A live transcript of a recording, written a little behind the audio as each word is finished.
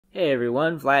Hey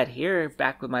everyone, Vlad here,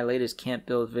 back with my latest camp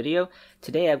build video.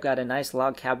 Today I've got a nice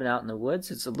log cabin out in the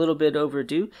woods. It's a little bit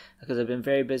overdue because I've been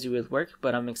very busy with work,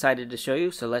 but I'm excited to show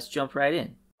you, so let's jump right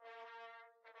in.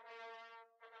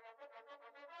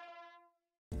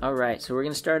 Alright, so we're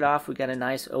going to start off. We got a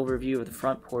nice overview of the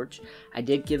front porch. I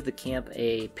did give the camp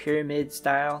a pyramid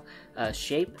style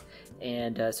shape,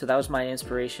 and so that was my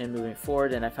inspiration moving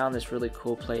forward, and I found this really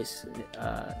cool place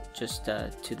just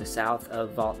to the south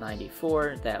of Vault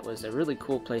 94. That was a really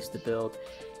cool place to build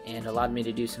and allowed me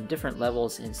to do some different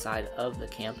levels inside of the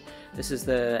camp. This is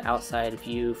the outside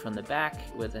view from the back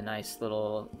with a nice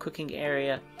little cooking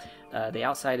area. The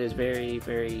outside is very,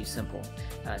 very simple.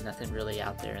 Nothing really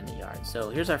out there in the yard.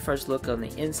 So here's our first look on the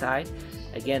inside.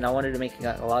 Again, I wanted to make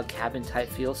a log cabin type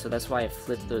feel, so that's why I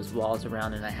flipped those walls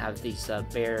around and I have these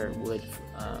bare wood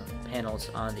panels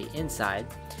on the inside.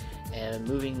 And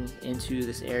moving into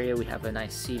this area, we have a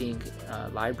nice seating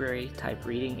library type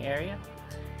reading area.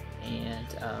 And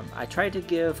I tried to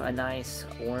give a nice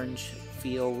orange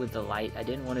feel with the light. I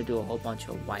didn't want to do a whole bunch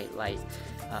of white light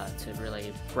to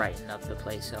really brighten up the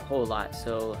place a whole lot.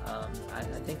 So I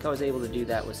think I was able to do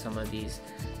that with some of these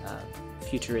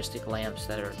futuristic lamps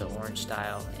that are the orange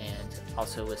style, and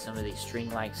also with some of these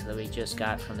string lights that we just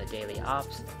got from the daily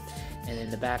ops. And in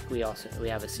the back we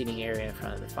have a seating area in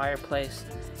front of the fireplace.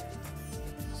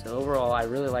 So overall I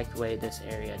really like the way this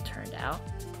area turned out.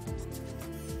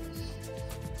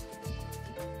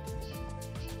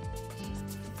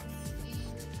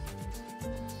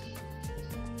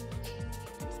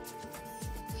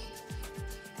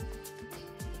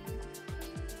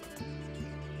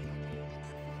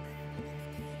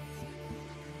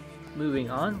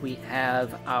 Moving on, we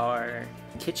have our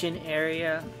kitchen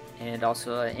area and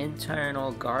also an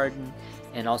internal garden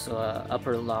and also an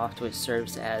upper loft which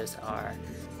serves as our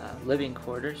living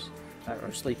quarters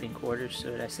or sleeping quarters,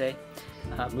 should I say.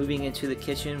 Moving into the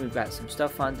kitchen, we've got some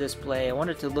stuff on display. I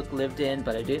wanted to look lived in,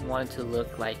 but I didn't want it to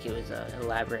look like it was an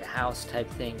elaborate house type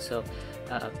thing, so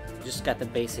just got the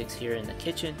basics here in the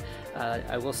kitchen.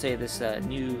 I will say this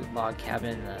new log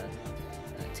cabin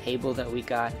table that we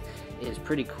got is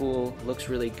pretty cool. Looks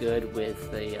really good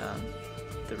with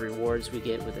the rewards we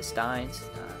get with the steins,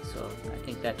 so I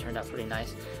think that turned out pretty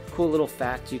nice. Cool little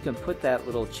fact, you can put that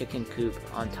little chicken coop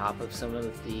on top of some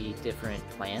of the different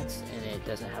plants and it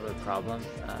doesn't have a problem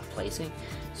placing,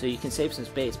 so you can save some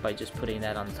space by just putting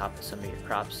that on top of some of your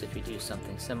crops if you do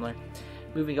something similar.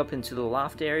 Moving up into the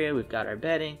loft area, we've got our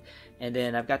bedding, and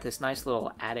then I've got this nice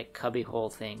little attic cubby hole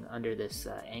thing under this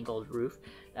angled roof.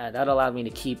 That allowed me to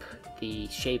keep the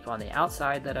shape on the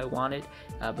outside that I wanted,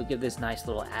 but give this nice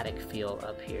little attic feel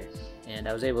up here. And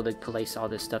I was able to place all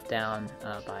this stuff down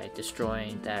by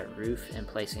destroying that roof and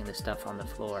placing the stuff on the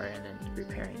floor and then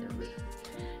repairing the roof.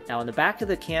 Now in the back of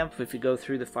the camp, if you go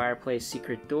through the fireplace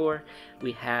secret door,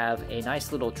 we have a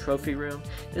nice little trophy room.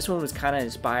 This one was kind of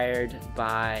inspired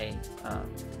by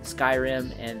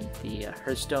Skyrim and the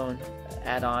Hearthstone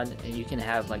add-on, and you can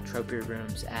have like trophy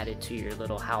rooms added to your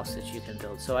little house that you can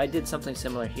build. So I did something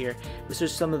similar here. This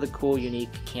is some of the cool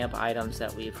unique camp items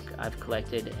that I've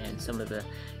collected, and some of the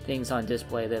things on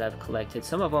display that I've collected.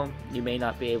 Some of them you may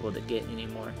not be able to get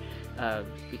anymore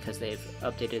because they've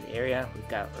updated the area. We've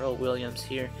got Earl Williams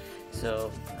here,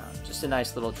 so just a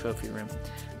nice little trophy room.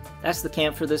 That's the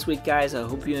camp for this week, guys. I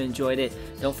hope you enjoyed it.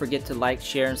 Don't forget to like,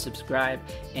 share, and subscribe,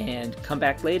 and come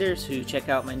back later to check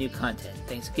out my new content.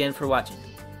 Thanks again for watching.